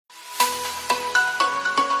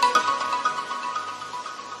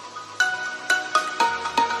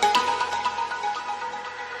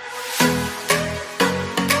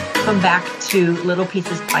Welcome back to Little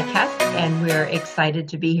Pieces Podcast, and we're excited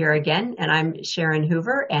to be here again. And I'm Sharon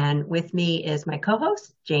Hoover, and with me is my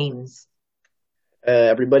co-host, James.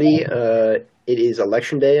 Everybody, it is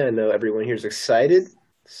election day. I know everyone here is excited,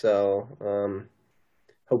 so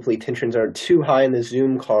hopefully tensions aren't too high in the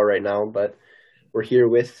Zoom call right now, but we're here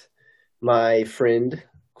with my friend,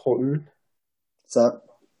 Colton. What's up?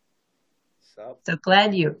 So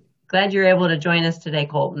glad you're able to join us today,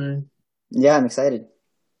 Colton. Yeah, I'm excited.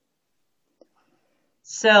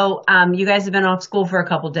 So you guys have been off school for a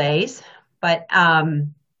couple days, but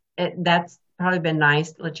that's probably been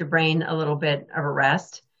nice to let your brain a little bit of a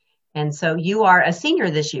rest. And so you are a senior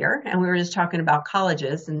this year, and we were just talking about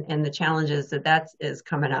colleges and the challenges that is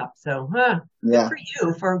coming up. So good for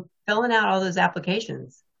you for filling out all those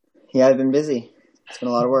applications. Yeah, I've been busy. It's been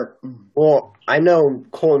a lot of work. Well, I know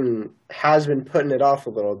Colton has been putting it off a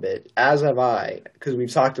little bit, as have I, because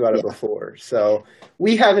we've talked about it before. So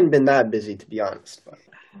we haven't been that busy, to be honest. But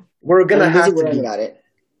we're going to have to be about it.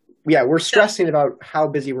 Yeah, we're stressing about how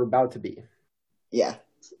busy we're about to be. Yeah.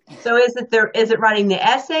 So is it writing the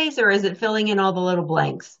essays or is it filling in all the little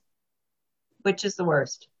blanks? Which is the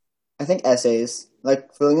worst? I think essays.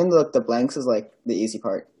 Like filling in the blanks is like the easy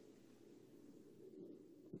part.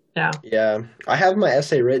 Yeah. Yeah. I have my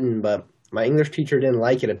essay written, but my English teacher didn't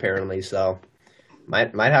like it apparently, so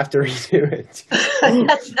might have to redo it.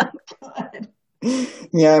 That's not good.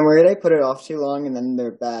 Yeah, I'm worried I put it off too long and then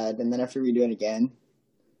they're bad and then I have to redo it again.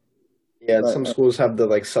 Yeah, some schools have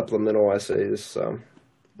the supplemental essays, so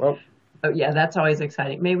well. Oh yeah, that's always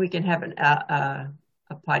exciting. Maybe we can have a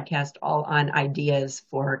podcast all on ideas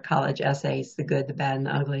for college essays, the good, the bad, and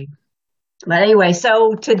the ugly. But anyway,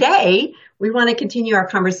 so today we want to continue our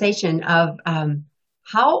conversation of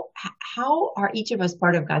how are each of us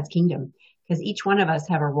part of God's kingdom? Because each one of us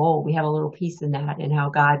have a role. We have a little piece in that, and how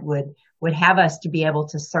God would have us to be able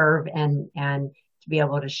to serve and to be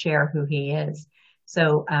able to share who He is.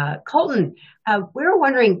 So, Colton, we were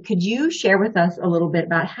wondering, could you share with us a little bit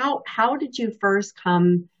about how did you first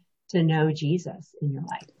come to know Jesus in your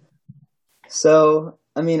life? So,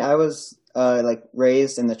 I mean, I was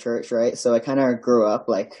raised in the church, right? So I kind of grew up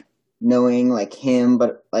knowing Him,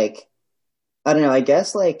 but I don't know. I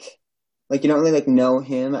guess you don't really know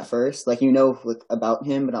Him at first. You know about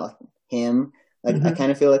Him, but not Him. Mm-hmm. I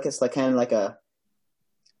kind of feel like it's kind of like a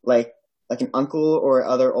like an uncle or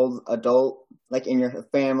other old adult in your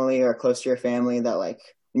family or close to your family that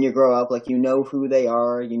when you grow up you know who they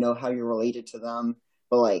are, you know how you're related to them,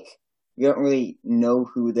 but you don't really know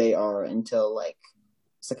who they are until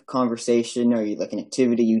it's a conversation or an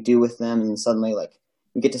activity you do with them, and suddenly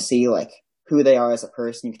you get to see who they are as a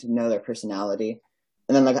person. You get to know their personality,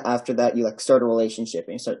 and then after that you start a relationship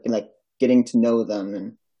and you start getting to know them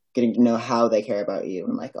and getting to know how they care about you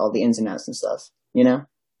and all the ins and outs and stuff, you know?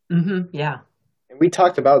 Mm-hmm. Yeah. And we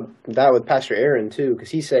talked about that with Pastor Aaron too, because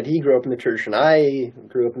he said he grew up in the church and I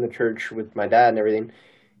grew up in the church with my dad and everything.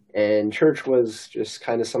 And church was just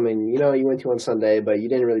kind of something, you went to on Sunday, but you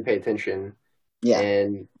didn't really pay attention. Yeah.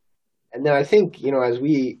 And then I think, as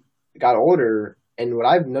we got older, and what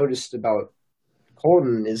I've noticed about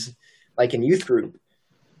Colton is in youth group,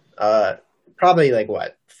 probably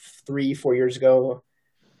 3-4 years ago,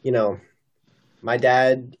 my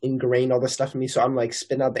dad ingrained all this stuff in me, so I'm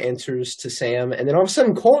spitting out the answers to Sam, and then all of a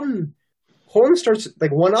sudden Colton starts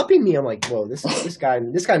one-upping me. I'm like, whoa, this guy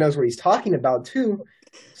knows what he's talking about too.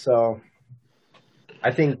 So I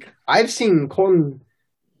think I've seen Colton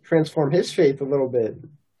transform his faith a little bit.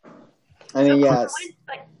 I mean, so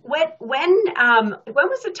when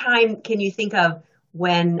was the time, can you think of,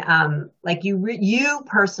 when you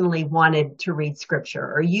personally wanted to read scripture,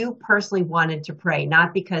 or you personally wanted to pray,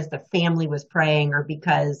 not because the family was praying or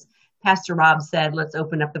because Pastor Rob said, let's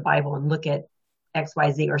open up the Bible and look at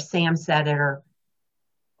XYZ, or Sam said it, or?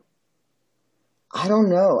 I don't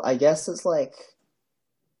know. I guess it's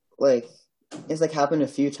it's happened a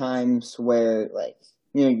few times where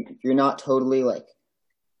you're not totally you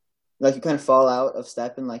kind of fall out of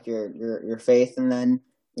step in your faith, and then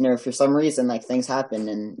for some reason things happen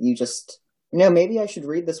and you just maybe I should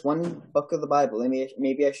read this one book of the Bible.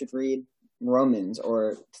 Maybe I should read Romans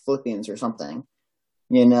or Philippians or something,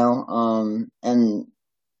 and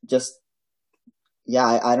just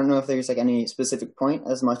I don't know if there's any specific point,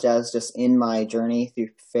 as much as just in my journey through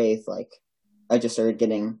faith, I just started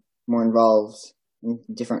getting more involved in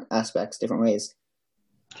different aspects, different ways.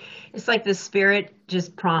 It's like the Spirit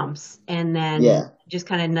just prompts, and then just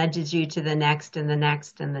kind of nudges you to the next and the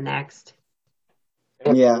next and the next.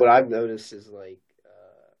 What I've noticed is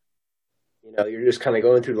you're just kind of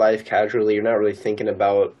going through life casually. You're not really thinking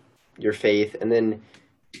about your faith, and then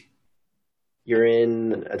you're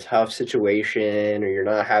in a tough situation or you're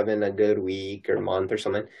not having a good week or month or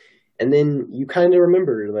something. And then you kind of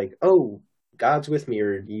remember, like, oh, God's with me,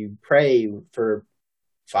 or you pray for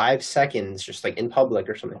 5 seconds, just like in public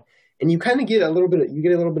or something. And you kind of get you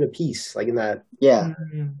get a little bit of peace, like in Yeah.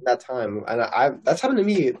 that time. And that's happened to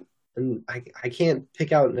me. And I can't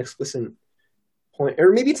pick out an explicit point,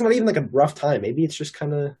 or maybe it's not even like a rough time. Maybe it's just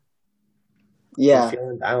kind of you're Yeah.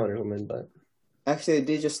 feeling down or something. But Actually, I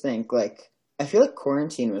did just think, like, I feel like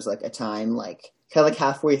quarantine was like a time, like, kind of like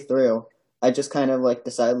halfway through, I just kind of like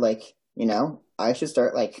decided, like, I should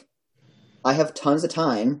start, like, I have tons of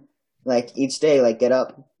time, like, each day, like, get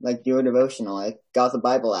up, like, do a devotional. I got the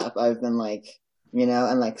Bible app. I've been, like,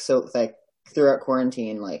 and, like, so, like, throughout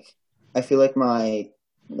quarantine, like, I feel like my,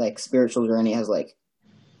 like, spiritual journey has, like,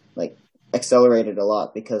 accelerated a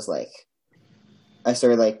lot because, like, I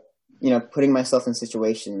started, like, putting myself in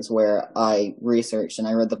situations where I researched and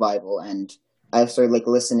I read the Bible and I started like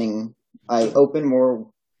listening. I opened more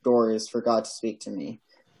doors for God to speak to me,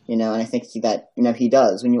 and I think He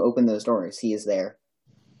does. When you open those doors, He is there.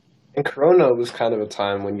 and Corona was kind of a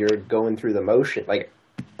time when you're going through the motion. Like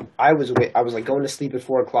I was like going to sleep at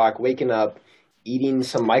 4 o'clock, waking up, eating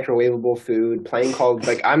some microwavable food, playing called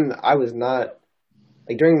like I was not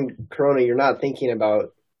like during Corona. You're not thinking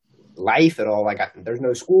about life at all. Like there's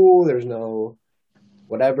no school, there's no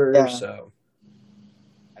whatever. Yeah. So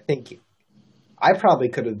I think I probably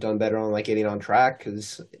could have done better on like getting on track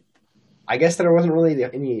because I guess there wasn't really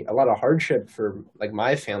a lot of hardship for like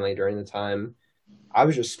my family during the time. I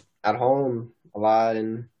was just at home a lot,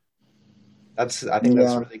 and I think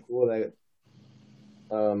that's Yeah. really cool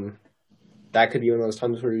um that could be one of those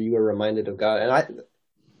times where you were reminded of God, and I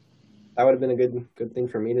that would have been a good thing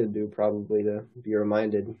for me to do, probably to be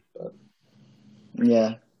reminded. But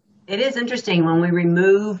Yeah. It is interesting when we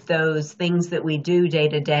remove those things that we do day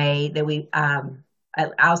to day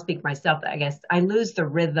that I'll speak for myself, I guess. I lose the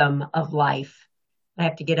rhythm of life. I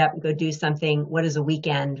have to get up and go do something. What is a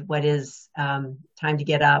weekend? What is time to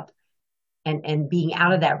get up? And being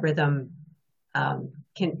out of that rhythm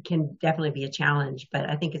can definitely be a challenge. But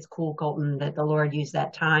I think it's cool, Colton, that the Lord used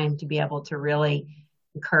that time to be able to really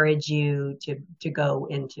encourage you to go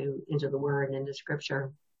into the Word and into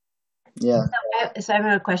Scripture. Yeah. So I have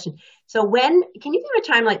another question. So can you think of a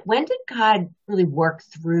time, like when did God really work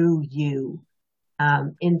through you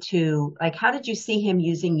into, like, how did you see Him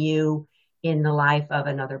using you in the life of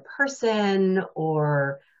another person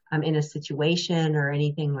or in a situation or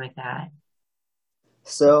anything like that?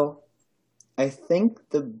 So I think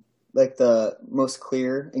the most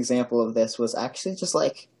clear example of this was actually just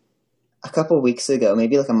like a couple weeks ago,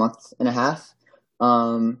 maybe like a month and a half.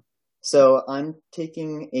 Um, so I'm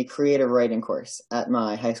taking a creative writing course at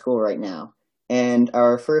my high school right now, and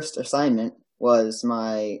our first assignment was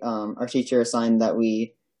our teacher assigned that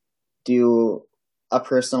we do a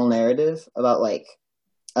personal narrative about like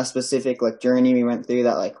a specific like journey we went through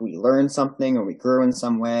that like we learned something or we grew in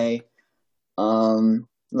some way.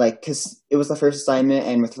 Like because it was the first assignment,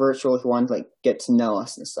 and with virtual, he wanted to like get to know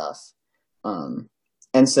us and stuff. Um,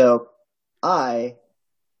 and so I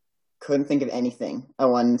couldn't think of anything I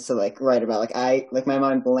wanted to like write about. Like my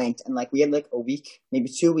mind blanked, and like we had like a week, maybe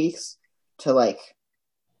 2 weeks to like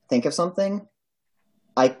think of something.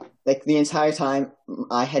 I like the entire time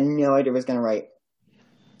I had no idea what I was gonna write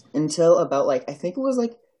until about like I think it was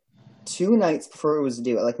like 2 nights before it was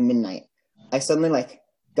due at like midnight. I suddenly like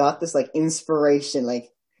got this like inspiration, like,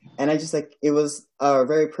 and I just like it was a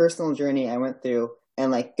very personal journey I went through,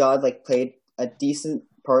 and like God like played a decent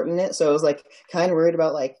part in it. So I was like kind of worried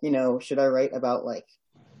about like should I write about like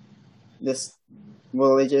this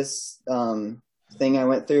religious thing I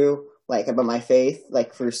went through, like about my faith,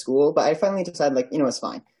 like for school. But I finally decided like it's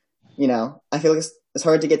fine. I feel like it's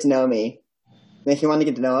hard to get to know me. Like he wanted to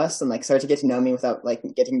get to know us and like start to get to know me without like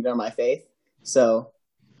getting to know my faith. So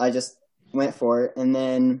I just went for it, and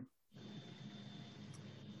then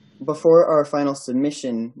before our final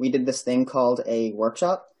submission, we did this thing called a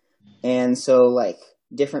workshop. And so like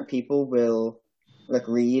different people will like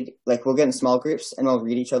read, like we'll get in small groups and we'll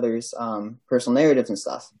read each other's personal narratives and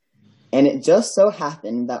stuff. And it just so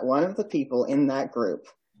happened that one of the people in that group,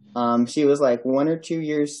 she was like 1 or 2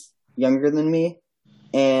 years younger than me,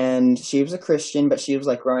 and she was a Christian, but she was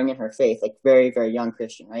like growing in her faith, like very, very young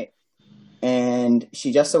Christian, right? And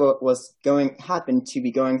she just so happened to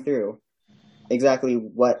be going through exactly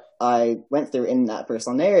what I went through in that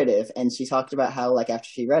personal narrative. And she talked about how like after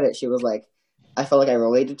she read it, she was like, I felt like I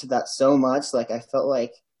related to that so much. Like I felt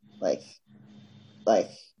like like like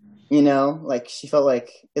she felt like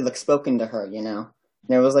it like spoken to her, and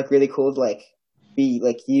it was like really cool to like be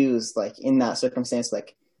like used like in that circumstance,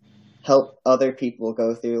 like help other people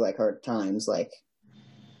go through like hard times, like,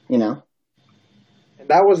 you know. And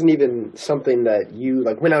that wasn't even something that you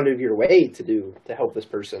like went out of your way to do to help this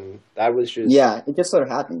person. That was just, Yeah, it just sort of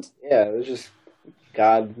happened. yeah, it was just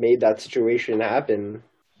God made that situation happen,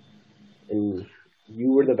 and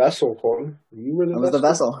you were the vessel, Colton. You were the I was the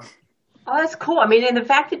vessel. vessel. Oh, that's cool. I mean, and the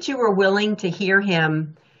fact that you were willing to hear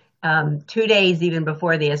him 2 days even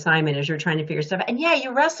before the assignment as you're trying to figure stuff out. And yeah,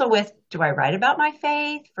 you wrestle with, do I write about my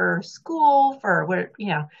faith for school, for what,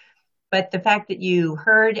 but the fact that you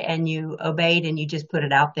heard and you obeyed and you just put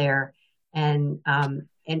it out there, and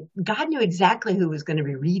God knew exactly who was going to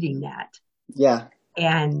be reading that. Yeah.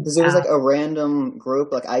 And Because it was like a random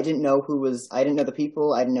group. Like I didn't know the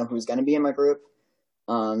people. I didn't know who was going to be in my group.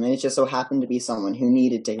 And it just so happened to be someone who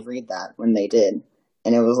needed to read that when they did.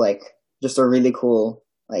 And it was like just a really cool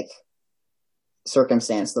like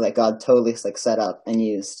circumstance that like God totally like set up and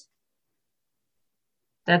used.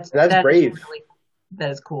 that's brave. really,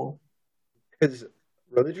 that is cool. Because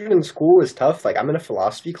religion in school is tough. Like I'm in a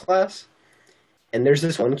philosophy class, and there's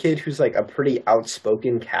this one kid who's like a pretty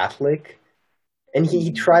outspoken Catholic, and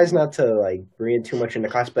he tries not to like bring it too much into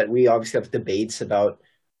class, but we obviously have debates about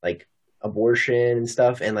like abortion and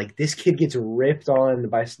stuff, and like this kid gets ripped on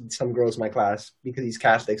by some girls in my class because he's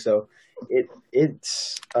Catholic. So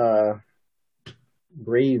it's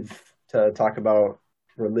brave to talk about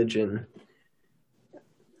religion,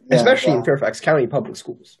 especially in Fairfax County Public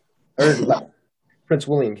Schools or Prince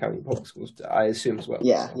William County Public Schools, I assume as well.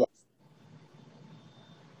 Yeah.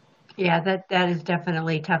 Yeah, that is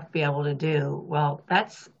definitely tough to be able to do. Well,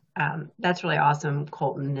 that's really awesome,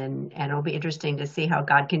 Colton, and it'll be interesting to see how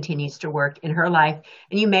God continues to work in her life.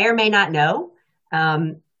 And you may or may not know,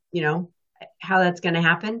 you know, how that's going to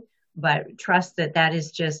happen, but trust that that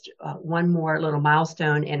is just one more little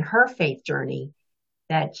milestone in her faith journey,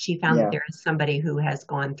 that she found that there is somebody who has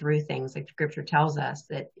gone through things like Scripture tells us,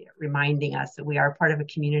 that reminding us that we are part of a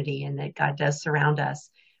community and that God does surround us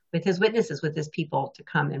with his witnesses, with his people to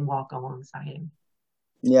come and walk alongside him.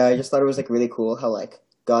 Yeah, I just thought it was like really cool how like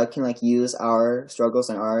God can like use our struggles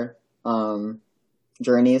and our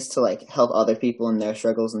journeys to like help other people in their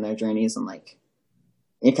struggles and their journeys, and like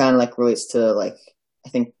it kind of like relates to like I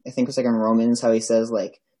think it's like in Romans how he says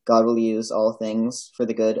like God will use all things for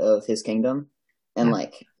the good of his kingdom, and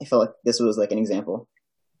like I felt like this was like an example.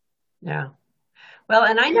 Yeah. Well,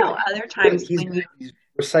 and I know other times he's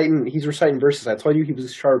reciting verses. I told you he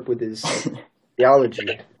was sharp with his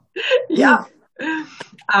theology. Yeah.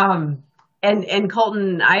 And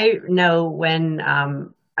Colton, I know when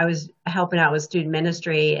I was helping out with student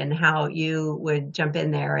ministry and how you would jump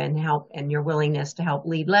in there and help, and your willingness to help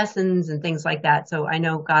lead lessons and things like that. So I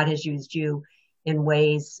know God has used you in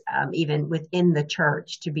ways, even within the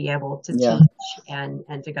church, to be able to teach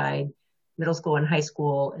and to guide middle school and high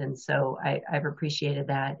school. And so I've appreciated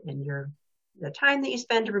that, and the time that you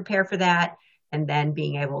spend to prepare for that, and then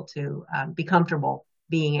being able to be comfortable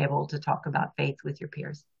being able to talk about faith with your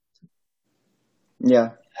peers.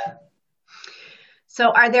 Yeah.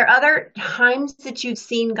 So are there other times that you've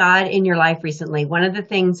seen God in your life recently? One of the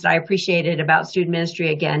things that I appreciated about student ministry,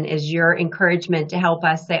 again, is your encouragement to help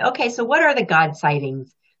us say, okay, so what are the God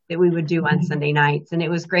sightings that we would do on Sunday nights? And it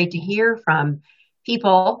was great to hear from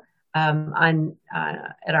people at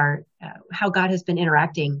our how God has been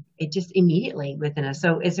interacting it just immediately within us.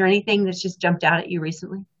 So is there anything that's just jumped out at you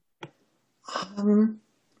recently?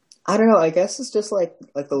 I don't know. I guess it's just like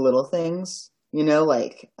the little things, you know,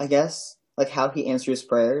 like I guess like how he answers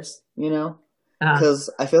prayers, you know, because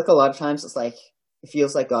I feel like a lot of times it's like it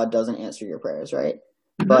feels like God doesn't answer your prayers, right?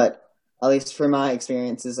 Mm-hmm. But at least for my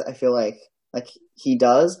experiences, I feel like he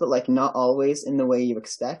does, but like not always in the way you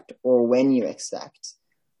expect or when you expect.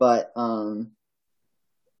 But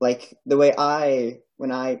like the way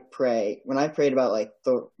when I prayed about like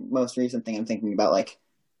the most recent thing I'm thinking about, like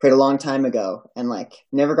prayed a long time ago and like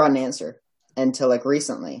never got an answer until like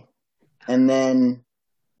recently. And then,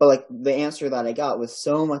 but like the answer that I got was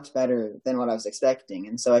so much better than what I was expecting.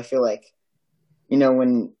 And so I feel like, you know,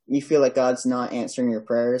 when you feel like God's not answering your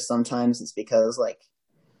prayers, sometimes it's because like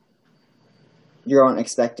you aren't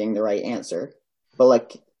expecting the right answer. But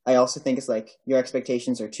like, I also think it's like your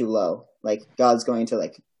expectations are too low. Like God's going to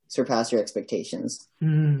like surpass your expectations.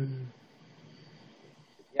 Mm.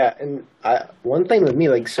 Yeah, and one thing with me,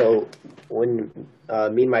 like, so when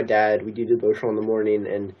me and my dad, we do devotional in the morning,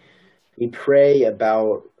 and we pray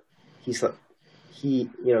about, he's a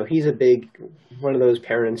big, one of those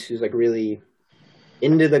parents who's like really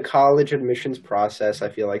into the college admissions process, I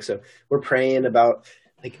feel like. So we're praying about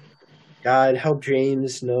like, God, help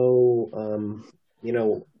James know,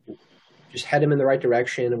 just head him in the right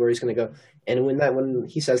direction of where he's going to go. And when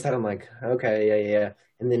he says that, I'm like, okay, yeah.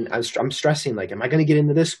 And then I'm stressing, like, am I going to get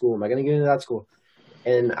into this school? Am I going to get into that school?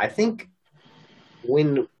 And I think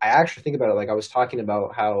when I actually think about it, like I was talking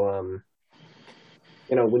about how,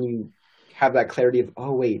 when you have that clarity of,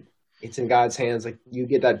 oh, wait, it's in God's hands, like you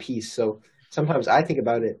get that peace. So sometimes I think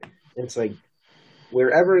about it, and it's like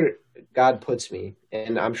wherever God puts me,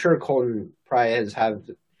 and I'm sure Colton probably is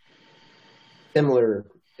going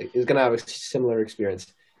to have a similar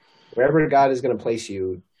experience. Wherever God is going to place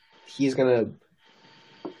you, he's going to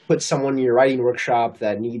put someone in your writing workshop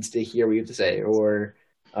that needs to hear what you have to say, or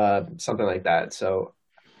something like that. So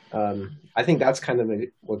I think that's kind of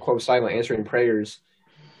what Quote was talking about, answering prayers.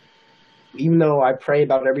 Even though I pray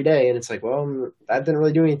about it every day, and it's like, well, that didn't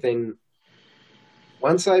really do anything.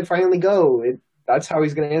 Once I finally go, that's how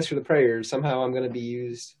he's going to answer the prayers. Somehow I'm going to be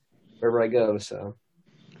used wherever I go. So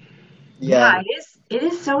yeah, it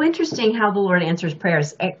is so interesting how the Lord answers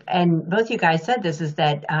prayers. And both you guys said this, is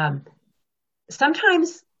that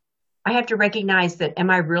sometimes I have to recognize that, am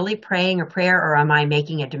I really praying a prayer, or am I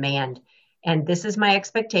making a demand? And this is my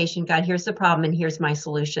expectation. God, here's the problem, and here's my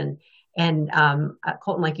solution. And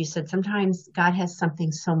Colton, like you said, sometimes God has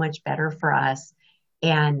something so much better for us.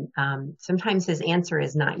 And sometimes his answer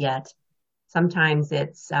is not yet. Sometimes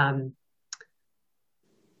it's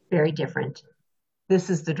very different. This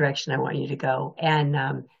is the direction I want you to go.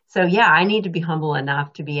 And so, yeah, I need to be humble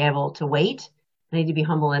enough to be able to wait. I need to be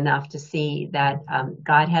humble enough to see that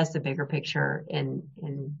God has the bigger picture in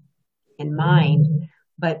mind.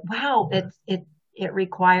 But wow, it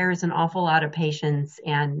requires an awful lot of patience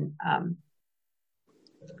and I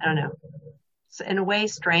don't know. So in a way,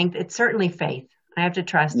 strength. It's certainly faith. I have to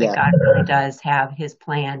trust that God really does have his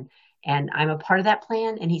plan, and I'm a part of that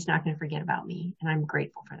plan, and he's not going to forget about me, and I'm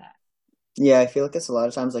grateful for that. Yeah, I feel like it's a lot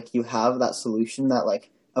of times like you have that solution that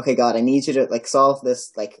like, okay, God, I need you to like solve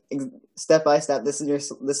this like step by step. This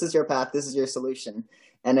is your path. This is your solution.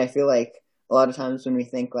 And I feel like a lot of times when we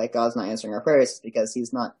think like God's not answering our prayers, it's because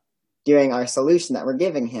he's not doing our solution that we're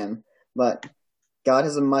giving him. But God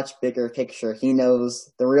has a much bigger picture. He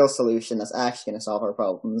knows the real solution that's actually going to solve our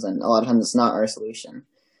problems, and a lot of times it's not our solution.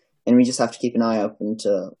 And we just have to keep an eye open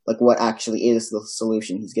to like what actually is the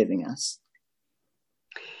solution he's giving us.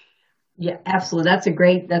 Yeah, absolutely. That's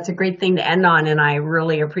a great thing to end on. And I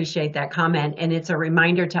really appreciate that comment. And it's a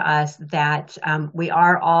reminder to us that we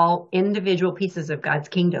are all individual pieces of God's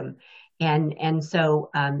kingdom. And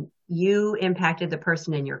so you impacted the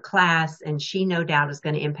person in your class, and she no doubt is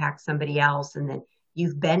going to impact somebody else. And then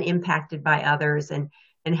you've been impacted by others, and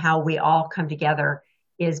how we all come together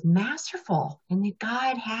is masterful, and that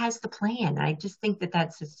God has the plan. I just think that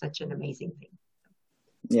that's just such an amazing thing.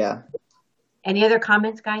 Yeah. Any other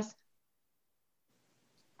comments, guys?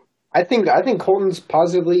 I think Colton's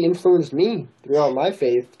positively influenced me throughout my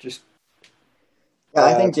faith.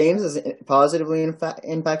 I think James has positively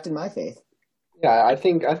impacted my faith. Yeah, I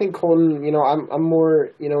think Colton. I'm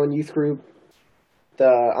more in youth group.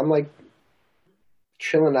 I'm like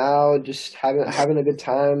chilling out, just having a good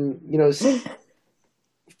time.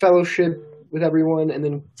 Fellowship with everyone, and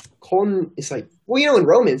then Colton is like, well, in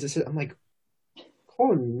Romans, I'm like,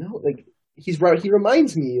 Colton, no, like he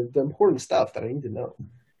reminds me of the important stuff that I need to know.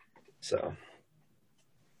 So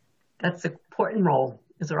that's the important role,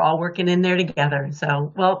 because we're all working in there together.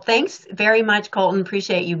 So, well, thanks very much, Colton.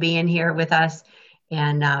 Appreciate you being here with us.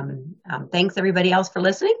 And thanks everybody else for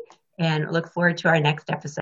listening, and look forward to our next episode.